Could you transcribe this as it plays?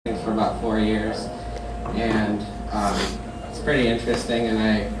for about 4 years, and it's pretty interesting.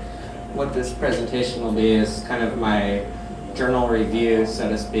 And what this presentation will be is kind of my journal review, so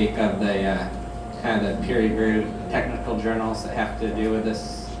to speak, of the kind of the peer-reviewed technical journals that have to do with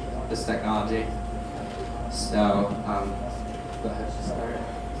this technology. So go ahead and start.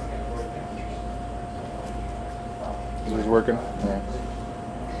 Is it working? Yeah.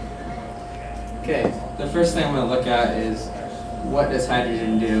 Okay, the first thing I'm going to look at is what does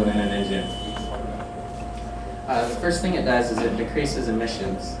hydrogen do in an engine? The first thing it does is it decreases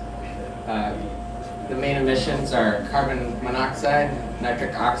emissions. The main emissions are carbon monoxide,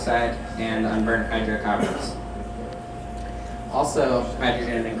 nitric oxide, and unburned hydrocarbons. Also,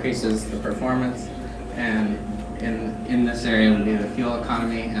 hydrogen increases the performance, and in this area would be the fuel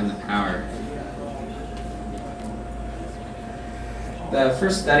economy and the power. The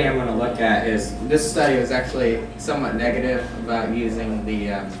first study I'm going to look at is, this study was actually somewhat negative about using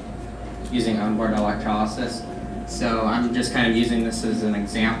onboard electrolysis. So I'm just kind of using this as an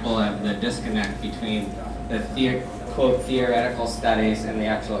example of the disconnect between the quote theoretical studies and the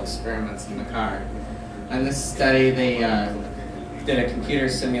actual experiments in the car. In this study, they did a computer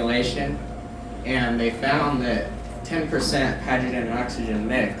simulation, and they found that 10% hydrogen and oxygen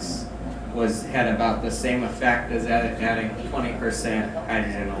mix had about the same effect as adding 20%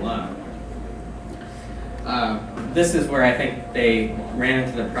 hydrogen alone. This is where I think they ran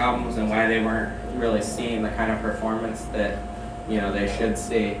into the problems and why they weren't really seeing the kind of performance that they should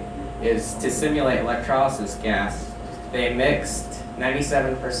see. Is to simulate electrolysis gas, they mixed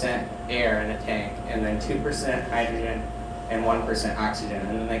 97% air in a tank and then 2% hydrogen and 1% oxygen,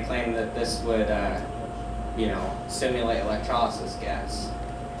 and then they claimed that this would simulate electrolysis gas.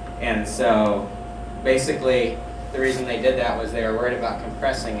 And so basically the reason they did that was they were worried about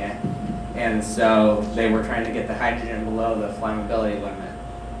compressing it, and so they were trying to get the hydrogen below the flammability limit.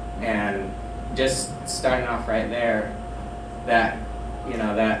 And just starting off right there, that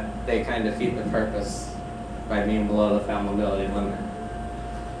they kind of defeat the purpose by being below the flammability limit.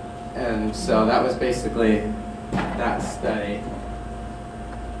 And so that was basically that study.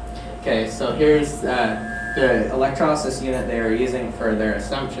 Okay, so here's the electrolysis unit they were using for their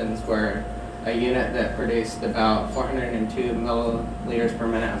assumptions were a unit that produced about 402 milliliters per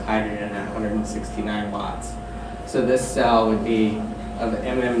minute of hydrogen at 169 watts. So this cell would be of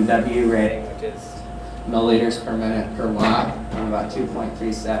MMW rating, which is milliliters per minute per watt, on about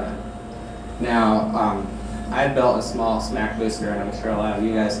 2.37. Now, I built a small SMAC booster, and I'm sure a lot of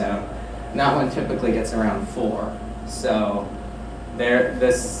you guys have. And that one typically gets around 4. So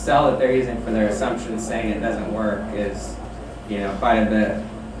this cell that they're using for their assumptions saying it doesn't work is, quite a bit.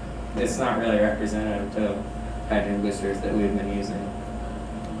 It's not really representative to hydrogen boosters that we've been using.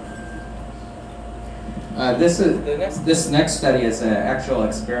 This next study is an actual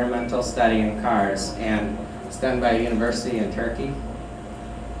experimental study in cars, and it's done by a university in Turkey.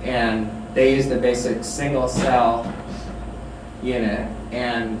 And they used a basic single cell unit,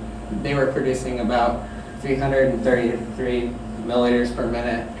 and they were producing about 333 milliliters per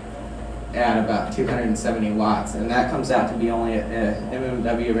minute at about 270 watts, and that comes out to be only an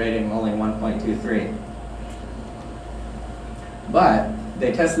MMW rating only 1.23. But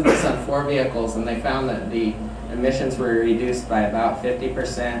they tested this on 4 vehicles, and they found that the emissions were reduced by about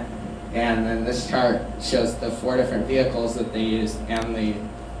 50%. And then this chart shows the 4 different vehicles that they used and the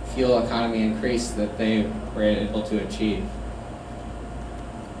fuel economy increase that they were able to achieve.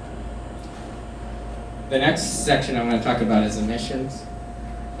 The next section I'm going to talk about is emissions.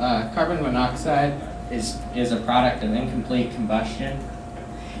 Carbon monoxide is a product of incomplete combustion,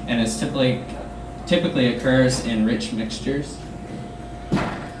 and it typically occurs in rich mixtures.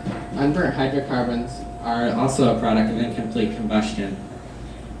 Unburnt hydrocarbons are also a product of incomplete combustion.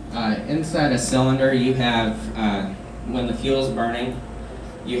 Inside a cylinder, you have, when the fuel is burning,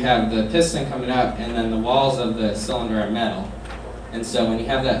 you have the piston coming up, and then the walls of the cylinder are metal. And so when you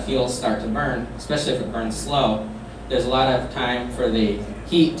have that fuel start to burn, especially if it burns slow, there's a lot of time for the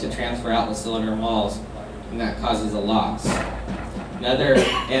heat to transfer out the cylinder walls, and that causes a loss.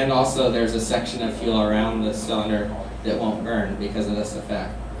 And also there's a section of fuel around the cylinder that won't burn because of this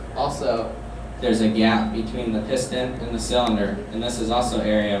effect. Also, there's a gap between the piston and the cylinder, and this is also an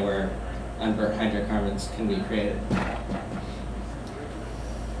area where unburnt hydrocarbons can be created.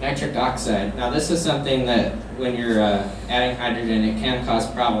 Nitric oxide. Now this is something that when you're adding hydrogen, it can cause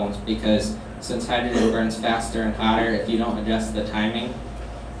problems, because since hydrogen burns faster and hotter, if you don't adjust the timing,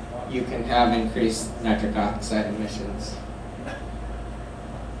 you can have increased nitric oxide emissions.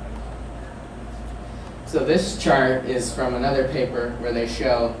 So this chart is from another paper where they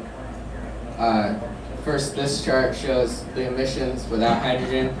show, first this chart shows the emissions without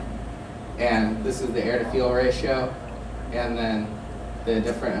hydrogen, And this is the air to fuel ratio, and then the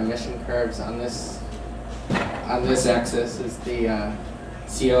different emission curves on this axis is the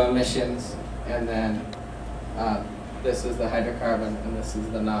CO emissions, and then this is the hydrocarbon, and this is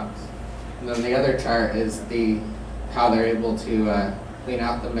the NOx. And then the other chart is how they're able to clean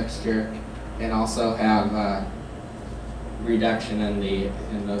out the mixture and also have reduction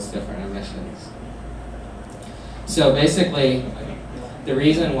in those different emissions. So basically, the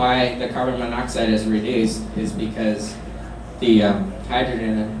reason why the carbon monoxide is reduced is because the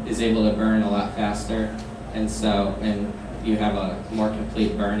hydrogen is able to burn a lot faster, and you have a more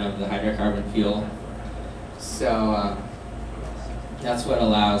complete burn of the hydrocarbon fuel. So that's what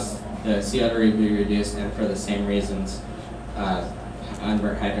allows the CO2 to be reduced, and for the same reasons,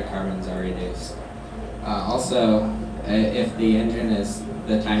 unburnt hydrocarbons are reduced. Also, if the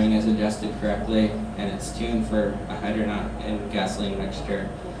the timing is adjusted correctly and it's tuned for a hydrogen and gasoline mixture,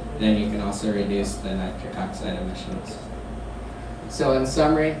 then you can also reduce the nitric oxide emissions. So in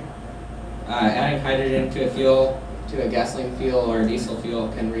summary, adding hydrogen to a fuel, to a gasoline fuel or diesel fuel,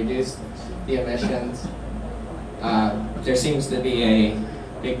 can reduce the emissions. There seems to be a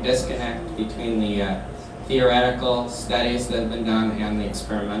big disconnect between the theoretical studies that have been done and the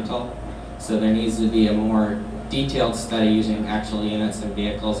experimental. So there needs to be a more detailed study using actual units and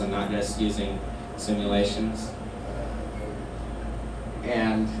vehicles and not just using simulations.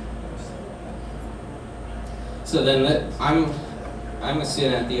 And so then I'm a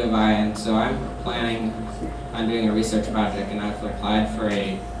student at the U of I, and so I'm planning on doing a research project, and I've applied for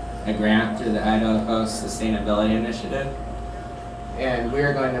a grant through the Idaho Coast Sustainability Initiative. And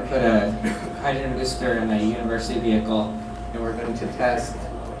we're going to put a hydrogen booster in a university vehicle, and we're going to test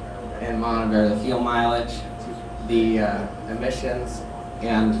and monitor the fuel mileage, the emissions,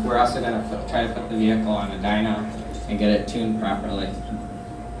 and we're also going to try to put the vehicle on a dyno and get it tuned properly.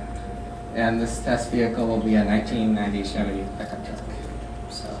 And this test vehicle will be a 1990 Chevy pickup truck.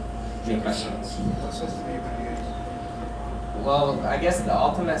 So, any questions? What system are you going to use? Well, I guess the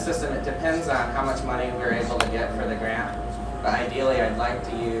ultimate system, it depends on how much money we're able to get for the grant. But ideally, I'd like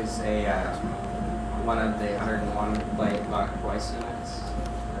to use one of the 101 plate voice units.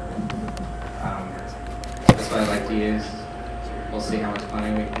 That's what I'd like to use. We'll see how much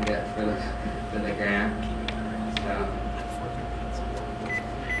money we can get for the grant. So.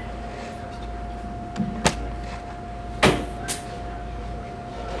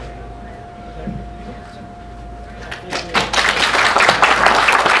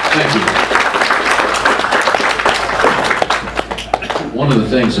 Thank you. One of the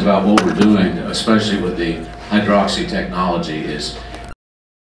things about what we're doing, especially with the hydroxy technology, is